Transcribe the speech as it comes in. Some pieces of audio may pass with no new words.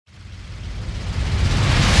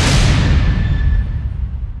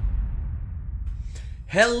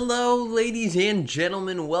Hello ladies and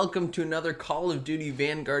gentlemen, welcome to another Call of Duty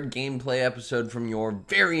Vanguard gameplay episode from your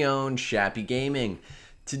very own Shappy Gaming.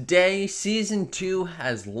 Today, Season 2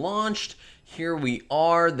 has launched. Here we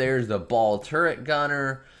are, there's the ball turret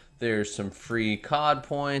gunner, there's some free COD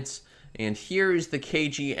points, and here is the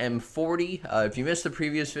KGM40. If you missed the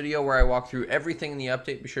previous video where I walked through everything in the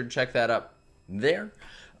update, be sure to check that up there.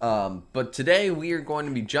 But today we are going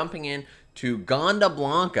to be jumping in to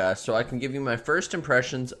Gondola, so I can give you my first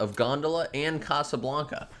impressions of Gondola and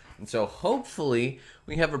Casablanca. And so hopefully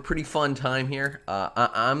we have a pretty fun time here.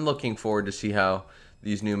 I'm looking forward to see how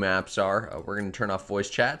these new maps are. We're going to turn off voice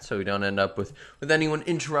chat so we don't end up with anyone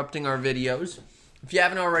interrupting our videos. If you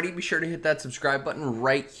haven't already, be sure to hit that subscribe button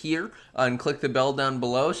right here and click the bell down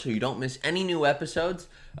below so you don't miss any new episodes.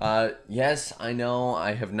 Yes, I know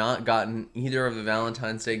I have not gotten either of the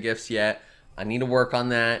Valentine's Day gifts yet. I need to work on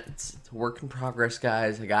that. It's a work in progress,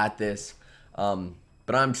 guys. I got this.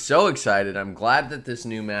 But I'm so excited. I'm glad that these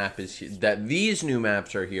new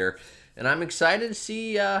maps are here, and I'm excited to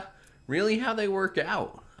see really how they work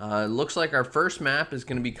out. It looks like our first map is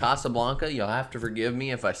going to be Casablanca. You'll have to forgive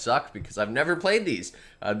me if I suck because I've never played these.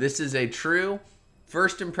 This is a true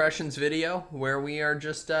first impressions video where we are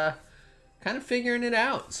just kind of figuring it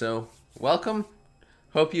out. So welcome.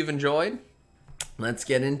 Hope you've enjoyed. Let's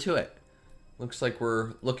get into it. Looks like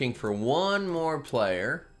we're looking for one more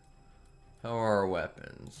player. How are our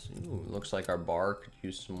weapons? Ooh, looks like our bar could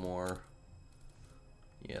use some more.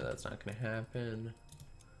 Yeah, that's not going to happen.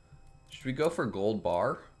 Should we go for gold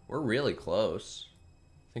bar? We're really close.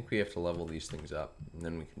 I think we have to level these things up, and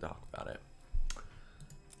then we can talk about it.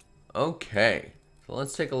 Okay, so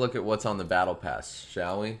let's take a look at what's on the battle pass,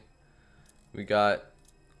 shall we? We got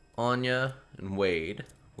Anya and Wade.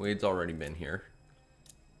 Wade's already been here.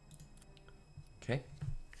 Okay,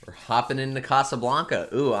 we're hopping into Casablanca.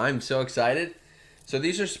 Ooh, I'm so excited. So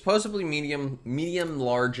these are supposedly medium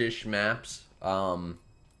large-ish maps.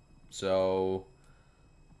 So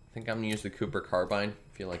I think I'm gonna use the Cooper carbine. I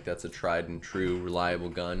feel like that's a tried and true, reliable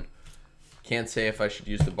gun. Can't say if I should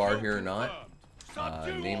use the bar here or not.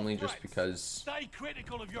 Namely just because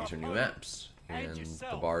these are new maps, and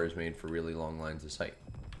the bar is made for really long lines of sight.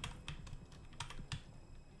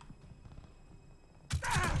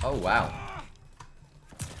 Oh wow.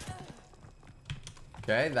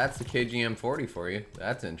 Okay, that's the KGM40 for you.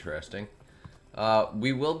 That's interesting.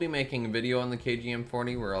 We will be making a video on the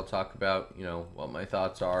KGM40 where I'll talk about, you know, what my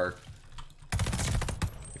thoughts are,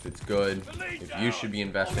 if it's good, if you should be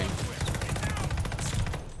investing.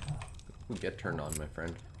 Ooh, get turned on, my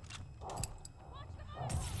friend.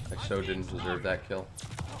 I so didn't deserve that kill.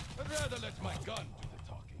 I'd rather let my gun do the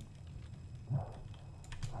talking.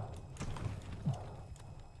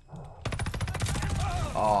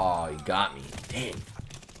 Oh, he got me. Dang.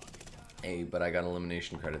 Hey, but I got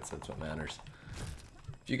elimination credits. That's what matters.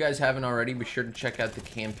 If you guys haven't already, be sure to check out the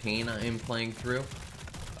campaign I am playing through.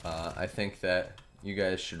 I think that you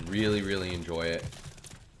guys should really enjoy it.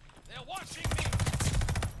 They're watching me.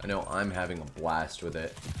 I know I'm having a blast with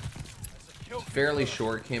it. It's a fairly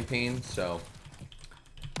short campaign, so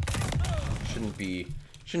shouldn't be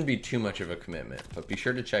too much of a commitment. But be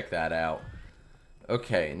sure to check that out.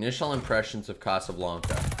 Okay, initial impressions of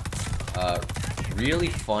Casablanca. Really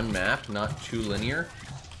fun map, not too linear.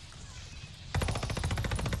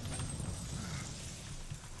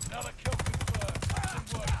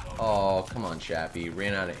 Oh, come on, Shappy.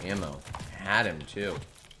 Ran out of ammo. Had him, too.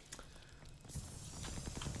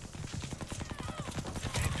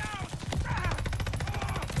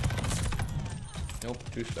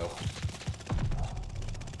 Nope, too slow.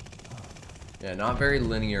 Yeah, not very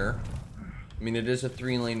linear. I mean, it is a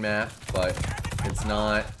 3-lane map, but it's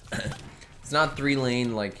not it's not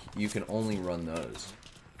 3-lane like you can only run those.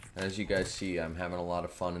 As you guys see, I'm having a lot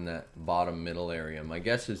of fun in that bottom middle area. My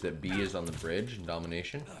guess is that B is on the bridge in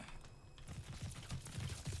domination.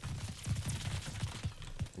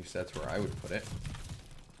 At least that's where I would put it.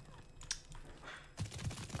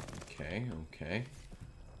 Okay, okay.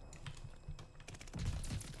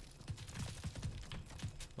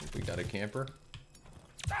 Hope we got a camper.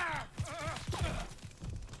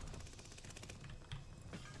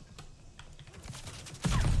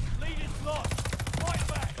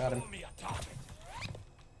 Got him.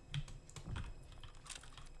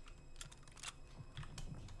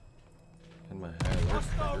 And my high alert.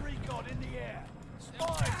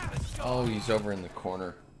 Oh, he's over in the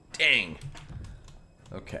corner. Dang.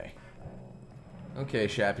 Okay. Okay,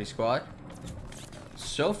 Shappy Squad.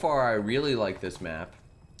 So far, I really like this map.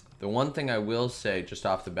 The one thing I will say just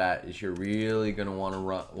off the bat is you're really going to want to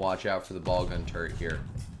watch out for the ball gun turret here.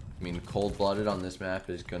 I mean, cold-blooded on this map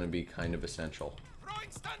is going to be kind of essential.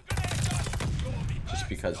 Just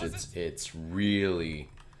because it's really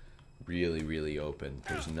open.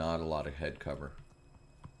 There's not a lot of head cover.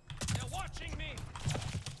 They're watching me.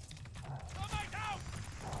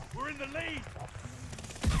 We're in the lead.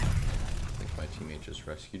 I think my teammate just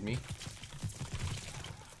rescued me.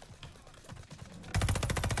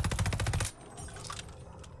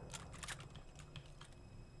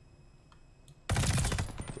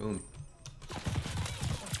 Boom.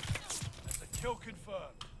 That's a kill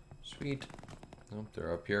confirmed. Sweet. Nope,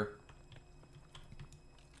 they're up here.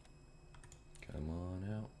 Come on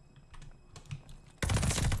out.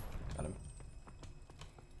 Got him.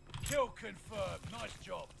 Kill confirmed. Nice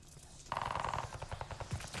job.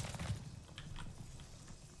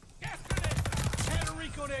 Gas grenade.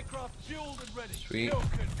 Counter-recon aircraft fueled and ready. Sweet. Kill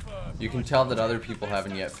confirmed. You can tell that other people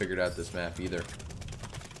haven't yet figured out this map either.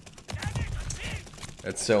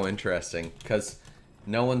 It's so interesting because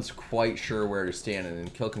no one's quite sure where to stand, and in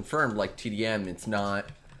kill confirmed, like TDM, it's not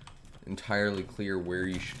entirely clear where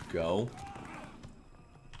you should go.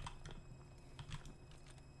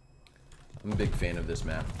 I'm a big fan of this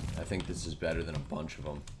map. I think this is better than a bunch of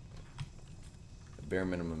them. At bare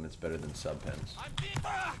minimum, it's better than sub-pens.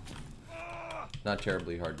 Not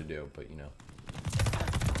terribly hard to do, but you know.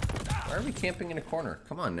 Why are we camping in a corner?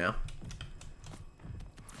 Come on now.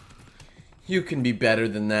 You can be better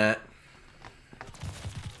than that.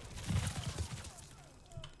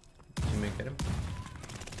 Can you get him?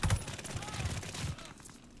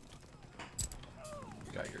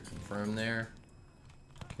 Got your confirm there.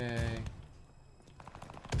 Okay.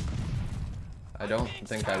 I don't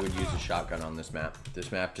think I would use a shotgun on this map.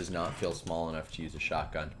 This map does not feel small enough to use a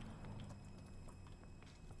shotgun.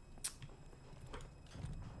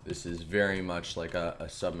 This is very much like a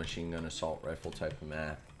submachine gun assault rifle type of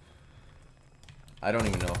map. I don't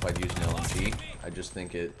even know if I'd use an LMG. I just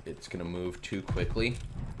think it's going to move too quickly.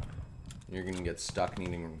 You're going to get stuck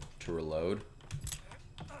needing to reload.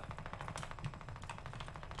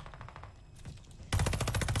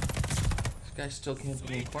 This guy's still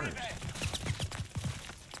camping in corners.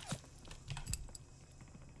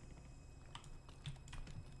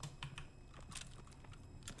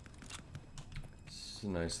 This is a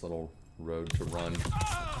nice little road to run.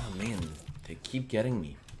 Oh man, they keep getting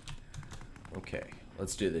me. Okay,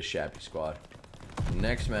 let's do this, Shabby Squad. The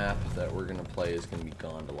next map that we're going to play is going to be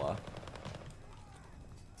Gondola.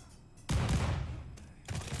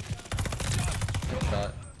 Good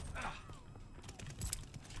shot.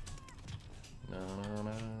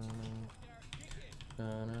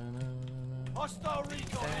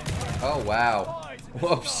 Oh, wow.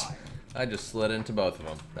 Whoops. I just slid into both of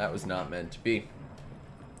them. That was not meant to be.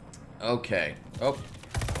 Okay. Oh,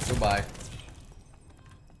 goodbye.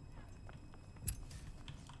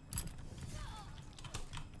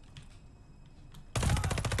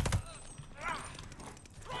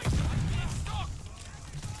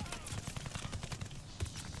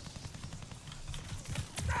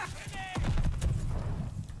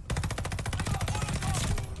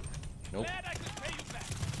 Nope.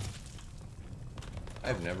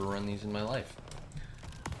 I've never run these in my life.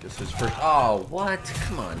 This is first. Oh, what?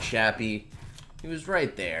 Come on, Shappy. He was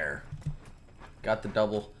right there. Got the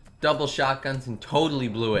double shotguns and totally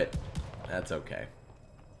blew it. That's okay.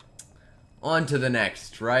 On to the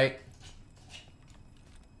next, right?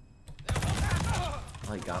 Oh,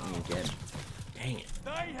 he got me again. Dang it.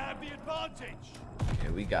 They have the advantage. Okay,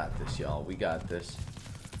 we got this, y'all. We got this.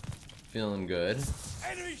 Feeling good.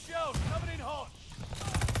 Enemy shells coming in hot.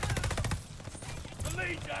 The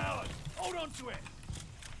lead's ours. Hold on to it.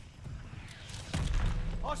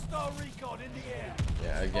 Hostile recon in the air.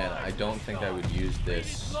 Yeah, again, I don't think I would use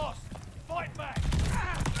this. Lost. Fight back.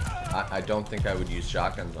 I don't think I would use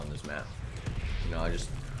shotguns on this map. You know, I just...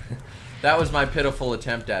 that was my pitiful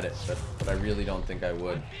attempt at it, but I really don't think I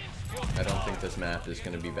would. I don't think this map is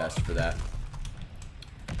going to be best for that.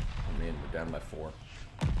 Oh man, we're down by 4.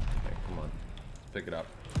 Okay, come on. Pick it up.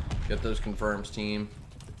 Get those confirms, team.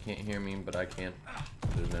 They can't hear me, but I can.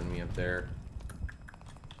 There's an enemy up there.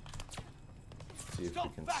 Let's see if we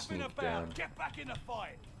can sneak down. Get back in the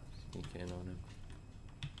fight. Sneak in on him.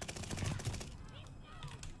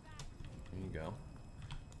 There you go.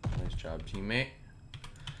 Nice job, teammate.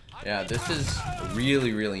 Yeah, this is a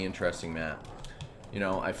really, really interesting map. You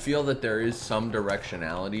know, I feel that there is some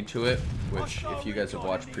directionality to it, which if you guys have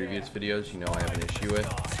watched previous videos, you know I have an issue with.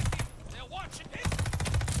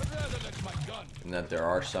 And that there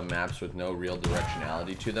are some maps with no real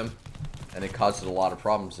directionality to them. And it causes a lot of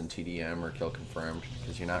problems in TDM or Kill Confirmed,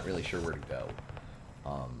 because you're not really sure where to go.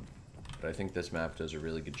 But I think this map does a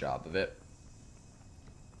really good job of it.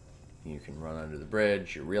 You can run under the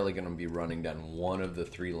bridge. You're really going to be running down one of the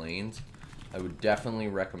 3 lanes. I would definitely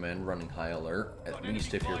recommend running high alert, at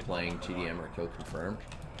least if you're playing TDM or kill confirmed.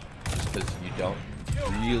 Just because you don't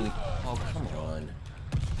really... Oh, come on.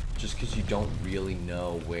 Just because you don't really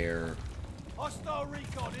know where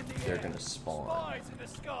they're going to spawn.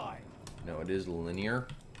 No, it is linear.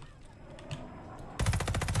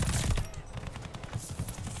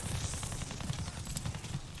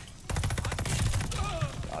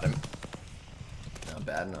 Got him. Not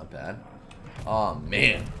bad, not bad. Oh,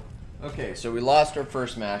 man. Okay, so we lost our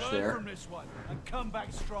first match there.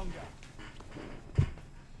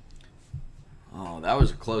 Oh, that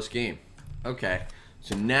was a close game. Okay,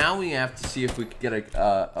 so now we have to see if we can get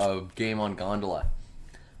a game on Gondola.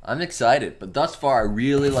 I'm excited, but thus far I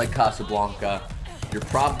really like Casablanca. You're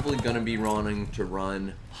probably going to be running to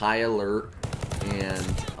run high alert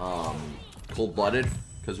and cold-blooded,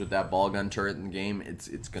 because with that ball gun turret in the game, it's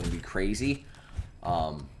going to be crazy.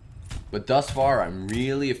 But thus far, I'm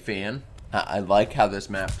really a fan. I like how this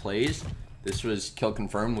map plays. This was kill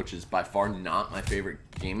confirmed, which is by far not my favorite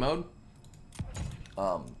game mode.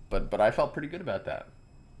 But I felt pretty good about that.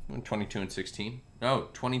 22 and 16. No,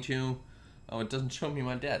 22. Oh, it doesn't show me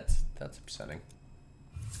my deaths. That's upsetting.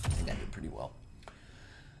 I think I did pretty well.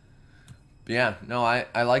 But yeah, no,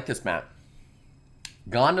 I like this map.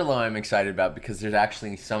 Gondola I'm excited about because there's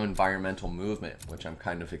actually some environmental movement, which I'm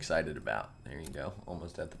kind of excited about. There you go,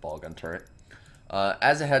 almost at the ball gun turret.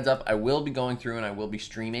 As a heads up, I will be going through and I will be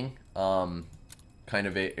streaming kind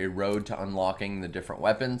of a road to unlocking the different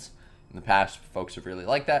weapons. In the past, folks have really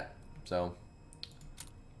liked that, so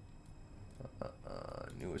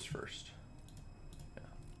newest first.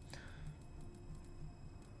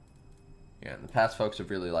 Yeah, in the past, folks have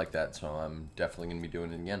really liked that, so I'm definitely going to be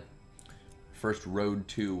doing it again. First road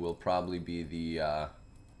 2 will probably be the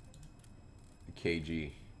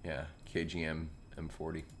KG, yeah, KGM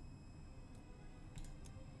M40.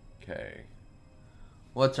 Okay.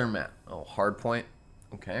 What's our map? Oh, hardpoint.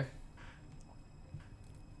 Okay.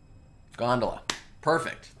 Gondola.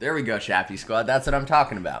 Perfect. There we go, Shappy Squad. That's what I'm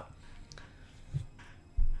talking about.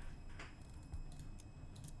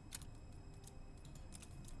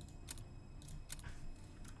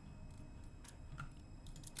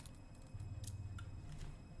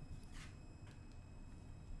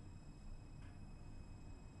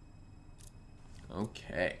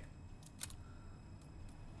 Okay.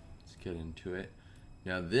 Let's get into it.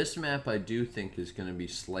 Now this map I do think is going to be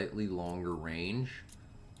slightly longer range.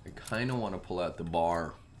 I kind of want to pull out the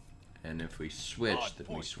bar, and if we switch, then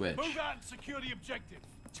we switch. Move out and secure the objective.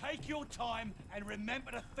 Take your time and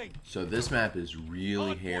remember to think. So this map is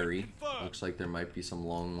really hairy. Looks like there might be some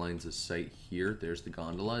long lines of sight here. There's the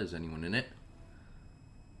gondola. Is anyone in it?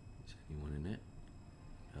 Is anyone in it?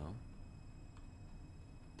 No.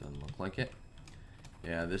 Doesn't look like it.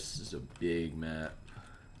 Yeah, this is a big map.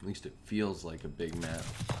 At least it feels like a big map.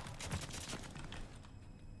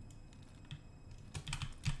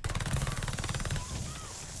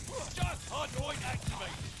 Just hardpoint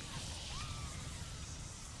activated.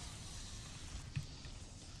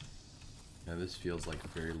 Yeah, this feels like a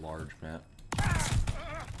very large map.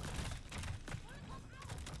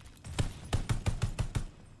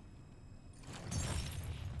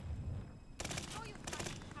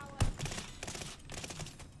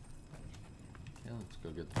 Go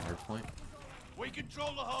get the hard point. We control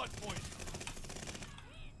the hard point.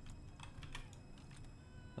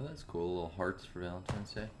 Oh, that's cool. Little hearts for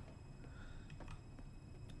Valentine's Day.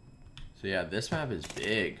 So yeah, this map is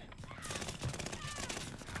big.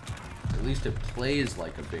 At least it plays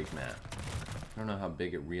like a big map. I don't know how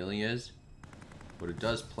big it really is, but it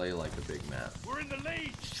does play like a big map. We're in the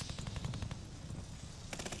lead.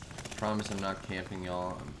 Promise I'm not camping,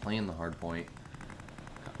 y'all. I'm playing the hard point.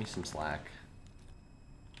 Cut me some slack.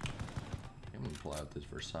 I'm gonna pull out this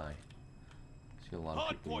Versailles. See a lot of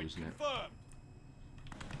people using it.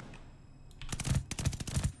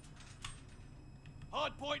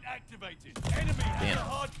 Hard point activated. Enemy has a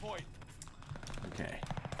hard point. Okay.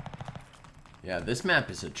 Yeah, this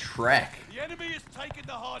map is a trek. The enemy has taken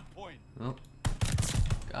the hard point. Oh,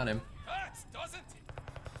 got him. Hurts, doesn't it?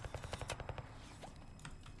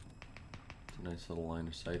 It's a nice little line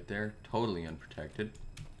of sight there. Totally unprotected.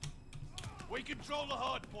 We control the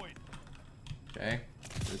hard point. Okay,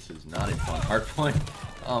 this is not a fun hard point.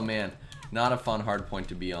 Oh man, not a fun hard point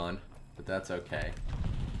to be on, but that's okay.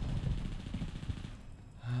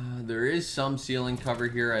 There is some ceiling cover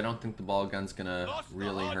here. I don't think the ball gun's gonna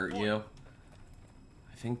really hurt you.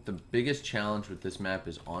 I think the biggest challenge with this map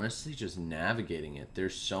is honestly just navigating it.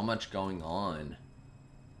 There's so much going on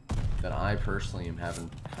that I personally am having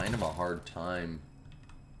kind of a hard time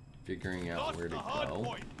figuring out where to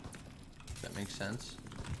go. Does that make sense?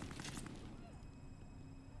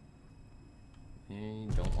 You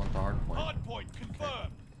don't want the hard point. Hard point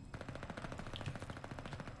confirmed.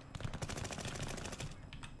 Okay.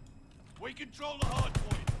 We control the hard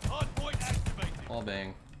point. Hard point activated. Wall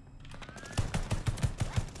bang.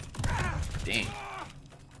 Dang.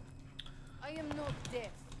 I am not deaf.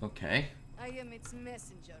 Okay. I am its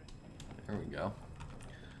messenger. There we go.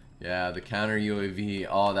 Yeah, the counter UAV.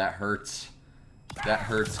 Oh, that hurts. That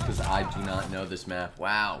hurts because I do not know this map.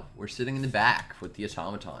 Wow, we're sitting in the back with the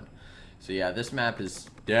automaton. So yeah, this map is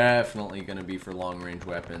definitely going to be for long-range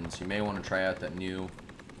weapons. You may want to try out that new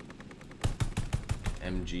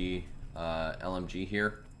LMG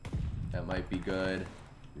here. That might be good.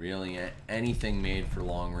 Really, anything made for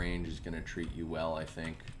long range is going to treat you well, I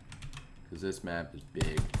think. Because this map is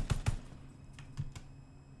big.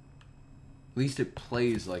 At least it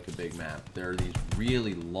plays like a big map. There are these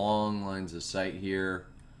really long lines of sight here.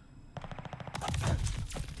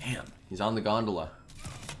 Damn, he's on the gondola.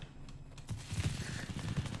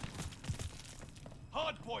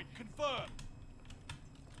 Hard point confirmed.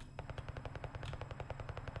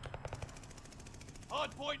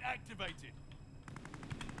 Hard point activated.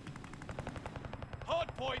 Hard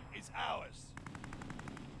point is ours.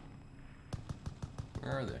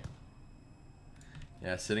 Where are they?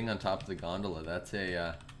 Yeah, sitting on top of the gondola. That's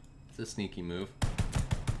a sneaky move.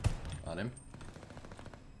 Got him.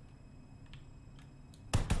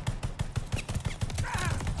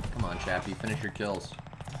 Come on, Chappie, finish your kills.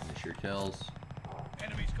 Finish your kills.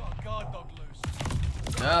 Enemy's got a guard dog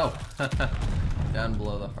loose. No! Down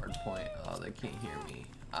below the hard point. Oh, they can't hear me.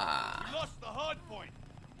 Ah. We lost the hard point.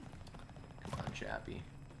 Come on, Chappie.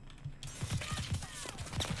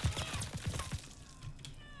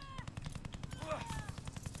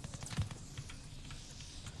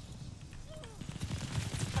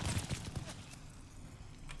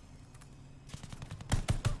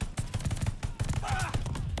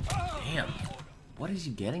 Damn. What is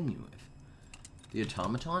he getting me with? The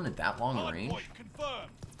automaton at that long Hard range? point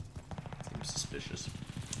confirmed. Seems suspicious.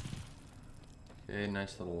 Okay,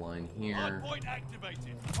 nice little line here. Hard point activated.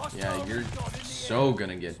 Yeah, Hostile you're recon in the so air.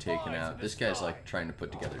 gonna get taken Spies out. in This the guy's sky. like trying to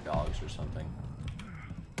put together dogs or something.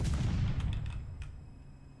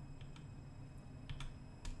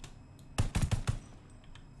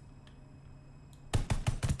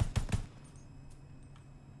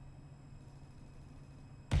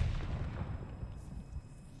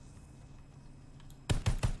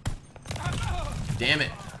 Damn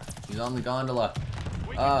it! He's on the gondola.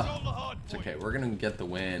 We control the hard It's point. okay. We're gonna get the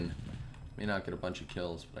win. May not get a bunch of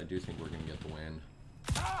kills, but I do think we're gonna get the win.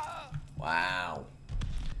 Wow.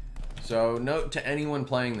 So note to anyone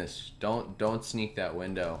playing this: don't sneak that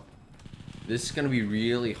window. This is gonna be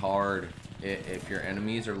really hard if your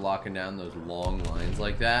enemies are locking down those long lines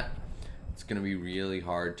like that. It's gonna be really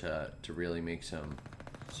hard to really make some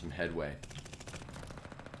headway.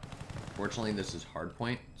 Fortunately, this is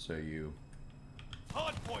hardpoint, so you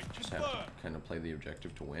Hard point just have confirmed. to kind of play the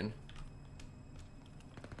objective to win.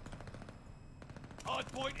 Hard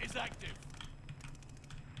point is active.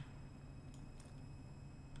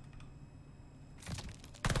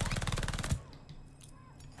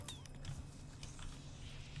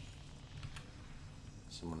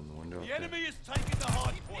 Someone in the window. The up there. enemy is taking the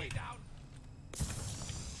hard point.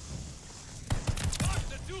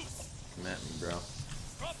 Come at me, bro.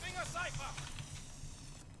 Dropping a cipher.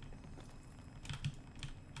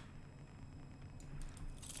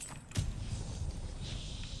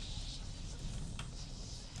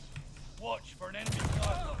 Watch for an enemy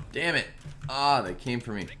guard. Damn it! Ah, they came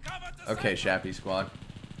for me. Okay, Shappy squad.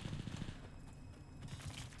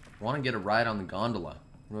 I want to get a ride on the gondola.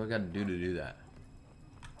 What do I got to do that?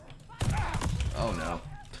 Oh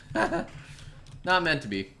no. Not meant to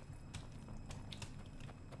be.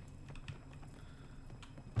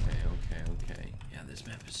 Okay. Yeah, this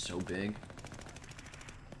map is so big.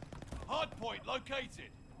 Hard point located.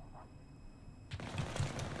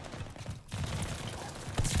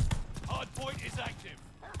 Hard point is active.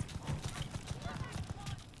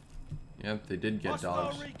 Yep, they did get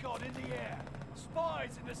Hostile dogs. recon in the air.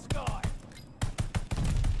 Spies in the sky.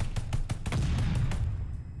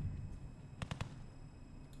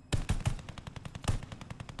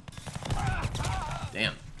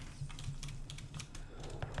 Damn.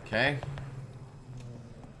 Okay.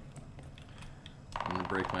 I'm gonna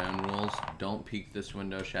break my own rules. Don't peek this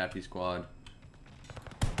window, Shappy squad.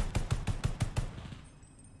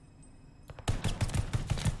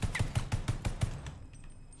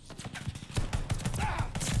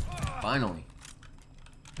 Finally.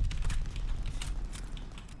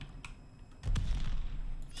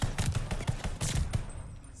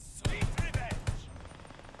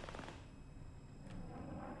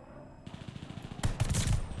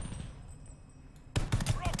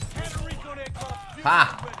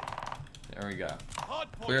 Ha! There we go.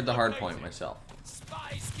 Hard point Cleared the hard located. point myself.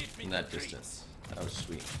 Spies give me In the that creeps. distance. That was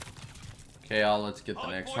sweet. Okay, y'all, let's get the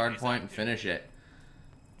Hard next point hard is point and active. finish it.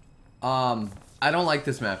 I don't like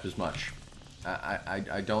this map as much.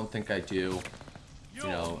 I don't think I do. You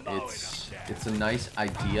know, it's a nice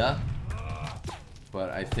idea, but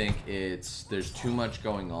I think there's too much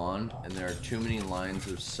going on, and there are too many lines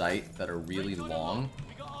of sight that are really long,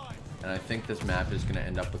 We got eyes. and I think this map is going to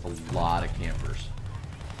end up with a lot of campers.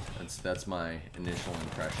 That's my initial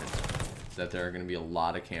impression, that there are going to be a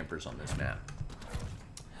lot of campers on this map.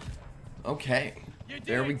 Okay,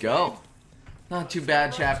 there we go. Not too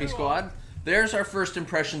bad, Chappy Squad. There's our first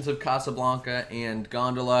impressions of Casablanca and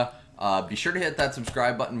Gondola. Be sure to hit that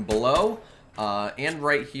subscribe button below and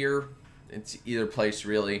right here. It's either place,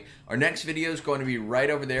 really. Our next video is going to be right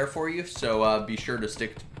over there for you, so be sure to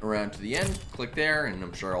stick around to the end. Click there, and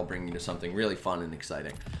I'm sure I'll bring you to something really fun and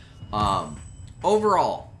exciting.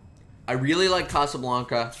 Overall, I really like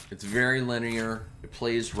Casablanca. It's very linear. It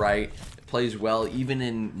plays right. It plays well, even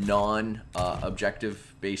in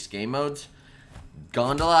non-objective-based game modes.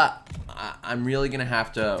 Gondola, I'm really gonna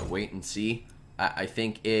have to wait and see. I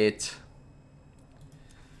think it's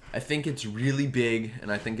really big,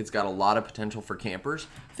 and I think it's got a lot of potential for campers.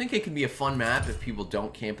 I think it could be a fun map if people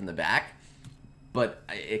don't camp in the back, but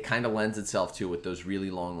it kind of lends itself to with those really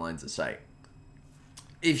long lines of sight.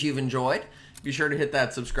 If you've enjoyed, be sure to hit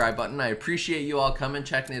that subscribe button. I appreciate you all coming,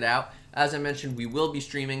 checking it out. As I mentioned, we will be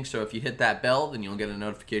streaming, so if you hit that bell, then you'll get a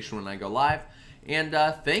notification when I go live. And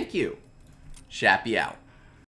thank you. Chappy out.